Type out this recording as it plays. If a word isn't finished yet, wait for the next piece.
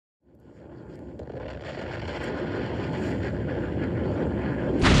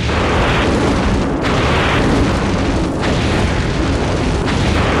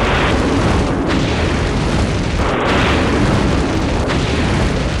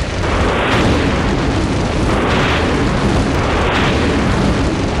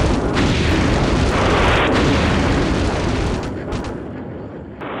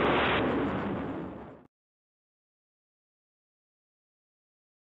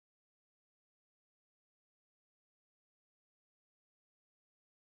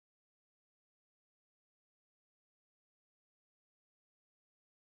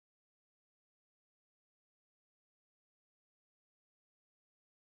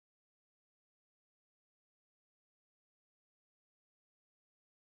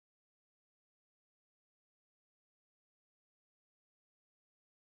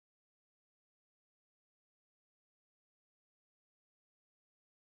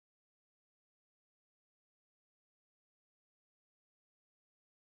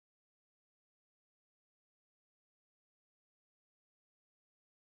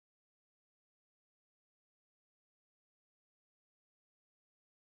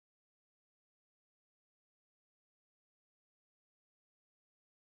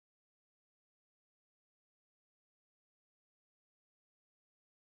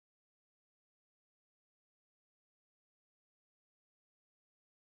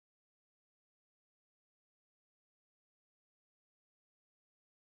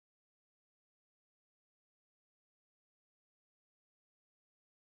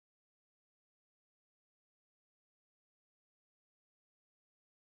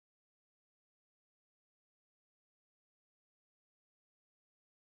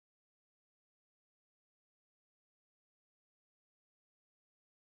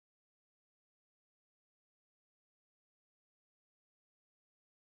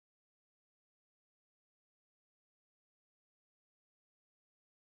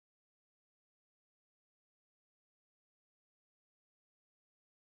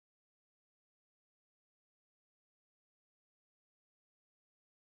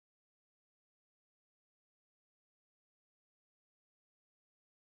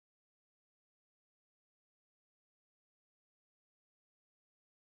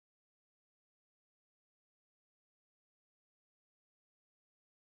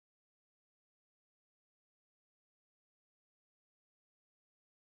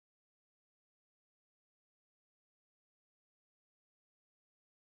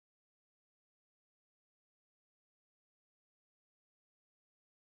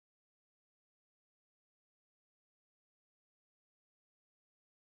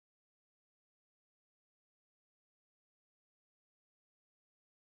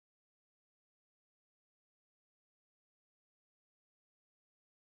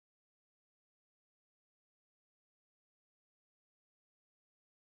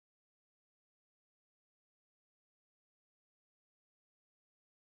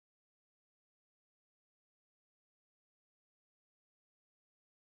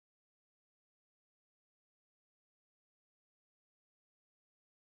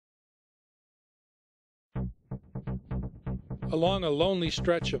Along a lonely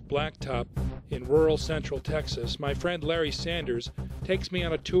stretch of blacktop in rural central Texas, my friend Larry Sanders takes me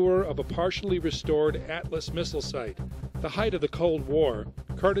on a tour of a partially restored Atlas missile site. The height of the Cold War,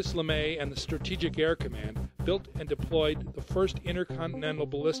 Curtis LeMay and the Strategic Air Command built and deployed the first intercontinental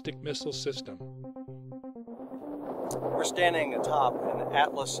ballistic missile system. We're standing atop an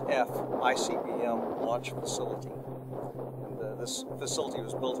Atlas F ICBM launch facility. And, this facility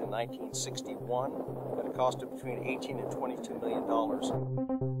was built in 1961 at a cost of between $18 and $22 million.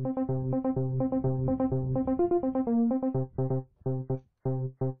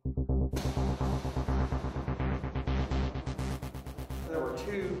 There were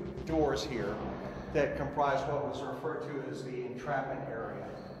two doors here that comprised what was referred to as the entrapment area.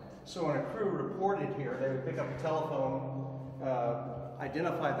 So when a crew reported here, they would pick up a telephone,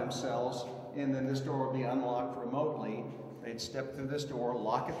 identify themselves, and then this door would be unlocked remotely. They'd step through this door,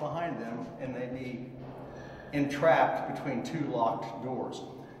 lock it behind them, and they'd be entrapped between two locked doors.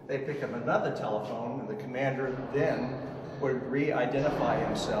 They'd pick up another telephone, and the commander then would re-identify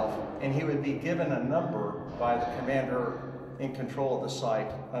himself, and he would be given a number by the commander in control of the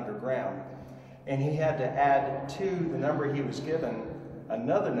site underground. And he had to add to the number he was given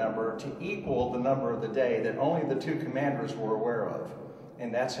another number to equal the number of the day that only the two commanders were aware of.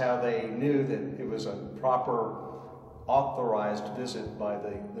 And that's how they knew that it was a proper authorized visit by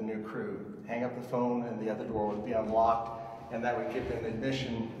the new crew. Hang up the phone and the other door would be unlocked, and that would give them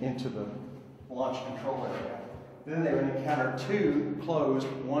admission into the launch control area. Then they would encounter two closed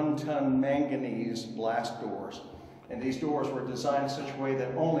 1-ton manganese blast doors. And these doors were designed in such a way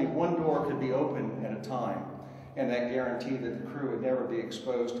that only one door could be open at a time. And that guaranteed that the crew would never be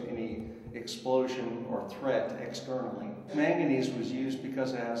exposed to any explosion or threat externally. Manganese was used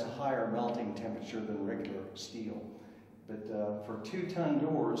because it has a higher melting temperature than regular steel. But for two 1-ton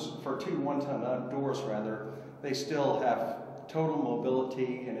doors rather, they still have total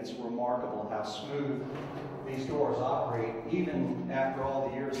mobility, and it's remarkable how smooth these doors operate, even after all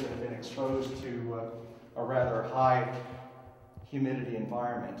the years that have been exposed to a rather high humidity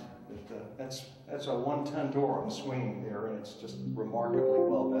environment. But that's a 1-ton door on the swing there, and it's just remarkably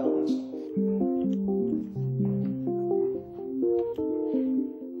well balanced.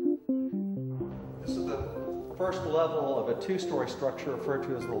 This is the first level of a 2-story structure referred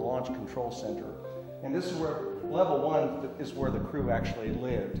to as the Launch Control Center. And this is where, level 1 is where the crew actually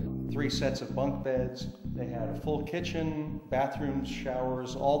lived. 3 sets of bunk beds. They had a full kitchen, bathrooms,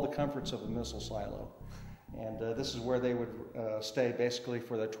 showers, all the comforts of a missile silo. And this is where they would stay basically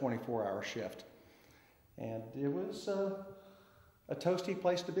for their 24-hour shift. And it was a toasty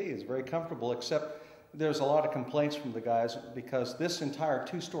place to be. It's very comfortable, except there's a lot of complaints from the guys because this entire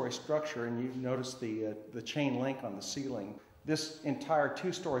 2-story structure, and you notice the chain link on the ceiling, this entire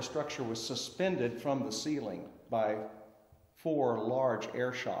 2-story structure was suspended from the ceiling by 4 large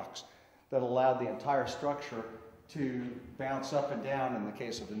air shocks that allowed the entire structure to bounce up and down in the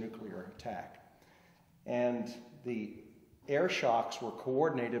case of a nuclear attack. And the air shocks were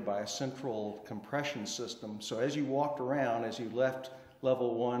coordinated by a central compression system. So as you walked around, as you left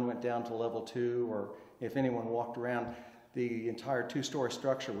level 1, went down to level 2, or if anyone walked around, the entire 2-story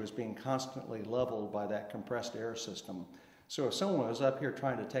structure was being constantly leveled by that compressed air system. So if someone was up here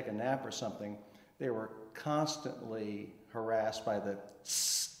trying to take a nap or something, they were constantly harassed by the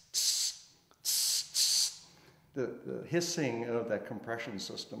hissing of that compression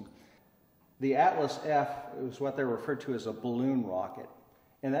system. The Atlas F is what they referred to as a balloon rocket.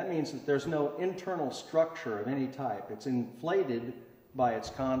 And that means that there's no internal structure of any type. It's inflated by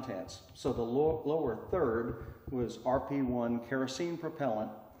its contents. So the lower third was RP-1 kerosene propellant.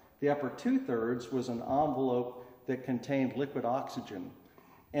 The upper 2/3 was an envelope that contained liquid oxygen.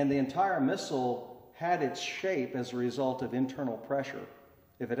 And the entire missile had its shape as a result of internal pressure.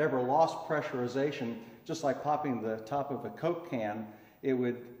 If it ever lost pressurization, just like popping the top of a Coke can, it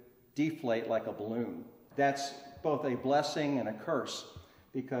would deflate like a balloon. That's both a blessing and a curse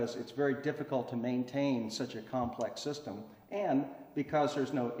because it's very difficult to maintain such a complex system, and because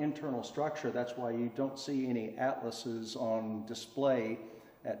there's no internal structure, that's why you don't see any Atlases on display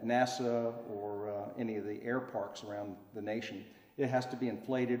at NASA or any of the air parks around the nation. It has to be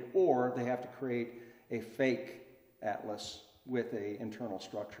inflated, or they have to create a fake Atlas with an internal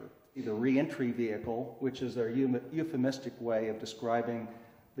structure. The re-entry vehicle, which is their euphemistic way of describing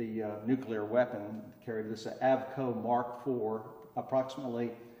the nuclear weapon, carried this Avco Mark IV,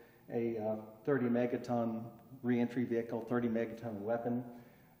 approximately a 30 megaton re-entry vehicle, 30 megaton weapon,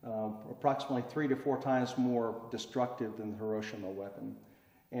 approximately 3 to 4 times more destructive than the Hiroshima weapon.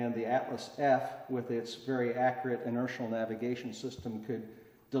 And the Atlas F, with its very accurate inertial navigation system, could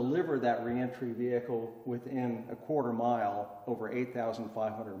deliver that reentry vehicle within a quarter mile over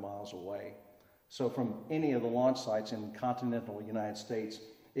 8,500 miles away. So from any of the launch sites in continental United States,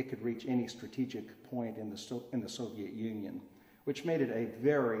 it could reach any strategic point in the Soviet Union, which made it a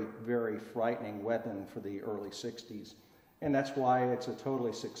very, very frightening weapon for the early 60s. And that's why it's a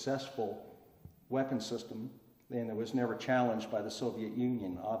totally successful weapon system, and it was never challenged by the Soviet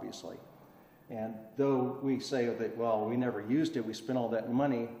Union, obviously. And though we say that, well, we never used it, we spent all that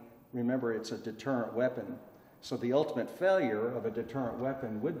money, remember it's a deterrent weapon. So the ultimate failure of a deterrent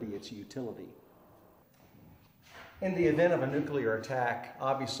weapon would be its utility. In the event of a nuclear attack,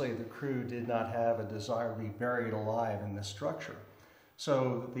 obviously the crew did not have a desire to be buried alive in this structure.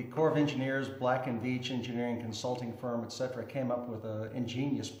 So the Corps of Engineers, Black & Veatch engineering consulting firm, etc., came up with an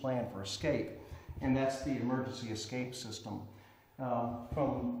ingenious plan for escape, and that's the emergency escape system.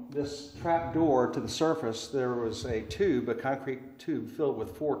 From this trap door to the surface, there was a tube, a concrete tube filled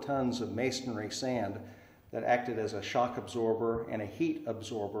with 4 tons of masonry sand that acted as a shock absorber and a heat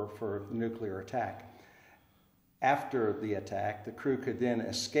absorber for the nuclear attack. After the attack, the crew could then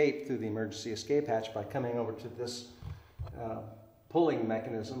escape through the emergency escape hatch by coming over to this pulling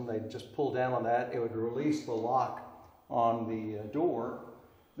mechanism. They'd just pull down on that. It would release the lock on the door.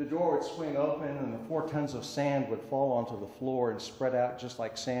 The door would swing open and the 4 tons of sand would fall onto the floor and spread out just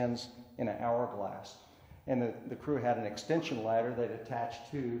like sands in an hourglass. And the crew had an extension ladder they'd attach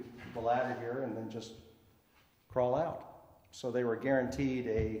to the ladder here and then just crawl out. So they were guaranteed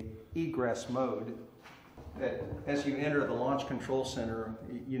a egress mode that as you enter the Launch Control Center,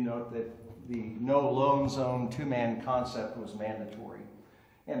 you note that the no loan zone 2-man concept was mandatory.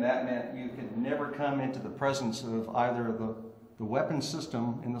 And that meant you could never come into the presence of either the weapon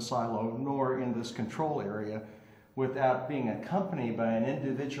system in the silo nor in this control area without being accompanied by an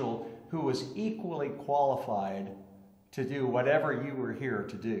individual who was equally qualified to do whatever you were here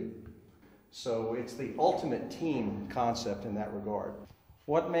to do. So it's the ultimate team concept in that regard.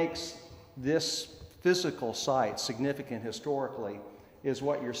 What makes this physical site significant historically is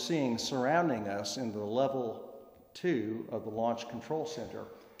what you're seeing surrounding us in the level 2 of the Launch Control Center.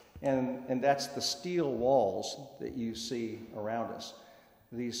 And that's the steel walls that you see around us.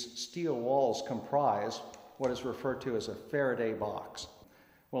 These steel walls comprise what is referred to as a Faraday box.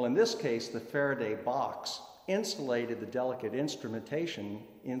 Well, in this case, the Faraday box insulated the delicate instrumentation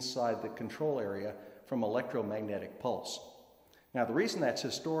inside the control area from electromagnetic pulse. Now, the reason that's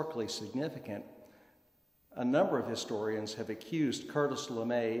historically significant, a number of historians have accused Curtis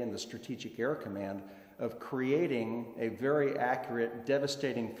LeMay and the Strategic Air Command of creating a very accurate,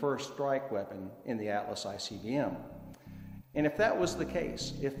 devastating first strike weapon in the Atlas ICBM. And if that was the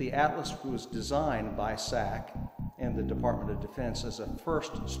case, if the Atlas was designed by SAC and the Department of Defense as a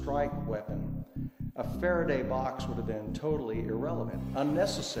first strike weapon, a Faraday box would have been totally irrelevant,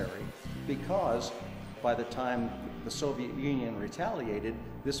 unnecessary, because by the time the Soviet Union retaliated,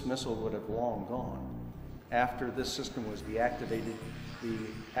 this missile would have long gone. After this system was deactivated, the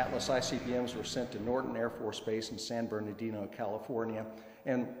Atlas ICBMs were sent to Norton Air Force Base in San Bernardino, California,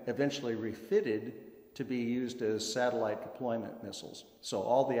 and eventually refitted to be used as satellite deployment missiles. So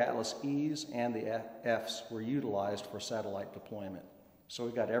all the Atlas E's and the F's were utilized for satellite deployment. So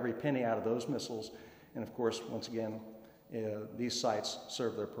we got every penny out of those missiles, and of course, once again, these sites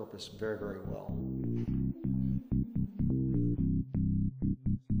serve their purpose very, very well.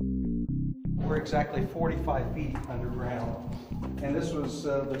 We're exactly 45 feet underground. And this was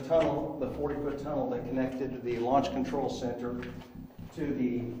the tunnel, the 40-foot tunnel that connected the Launch Control Center to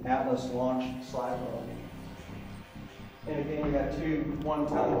the Atlas launch silo. And again, you got 2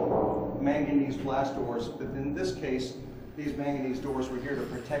 one-ton manganese blast doors, but in this case, these manganese doors were here to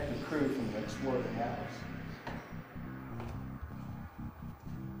protect the crew from the exploding Atlas.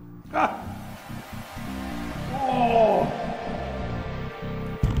 Ah! Oh!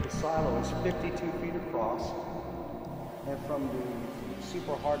 The silo is 52 feet across, and from the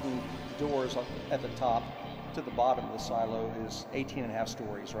super hardened doors at the top to the bottom of the silo is 18.5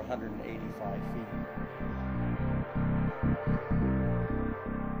 stories, or 185 feet.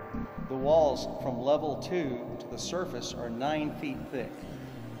 The walls from level 2 to the surface are 9 feet thick.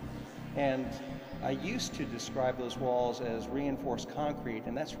 And I used to describe those walls as reinforced concrete,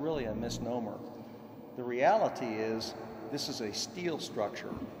 and that's really a misnomer. The reality is this is a steel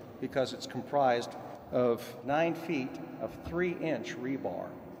structure because it's comprised of 9 feet of 3-inch rebar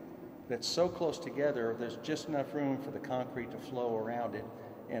that's so close together there's just enough room for the concrete to flow around it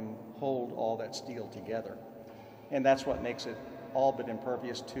and hold all that steel together. And that's what makes it all but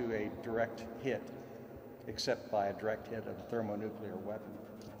impervious to a direct hit, except by a direct hit of a thermonuclear weapon.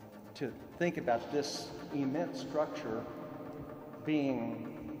 To think about this immense structure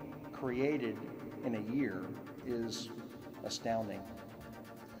being created in a year is astounding.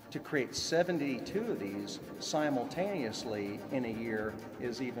 To create 72 of these simultaneously in a year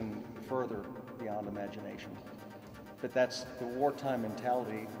is even further beyond imagination. But that's the wartime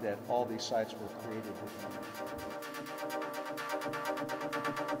mentality that all these sites were created with.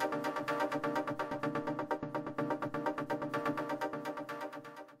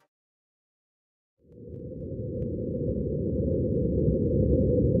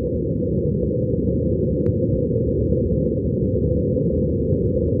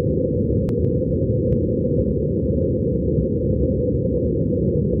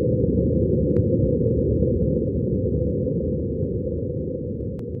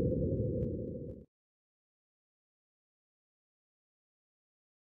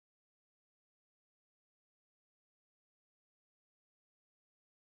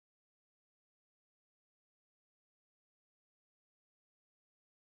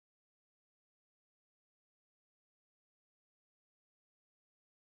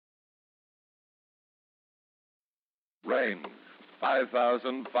 Range,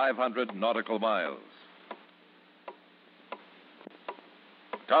 5,500 nautical miles.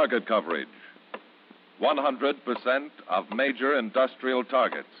 Target coverage, 100% of major industrial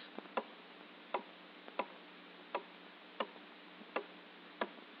targets.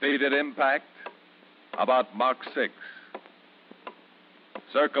 Speed at impact, about Mach 6.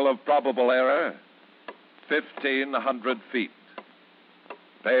 Circle of probable error, 1,500 feet.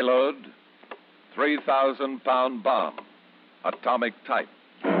 Payload, 3,000-pound bomb, atomic type.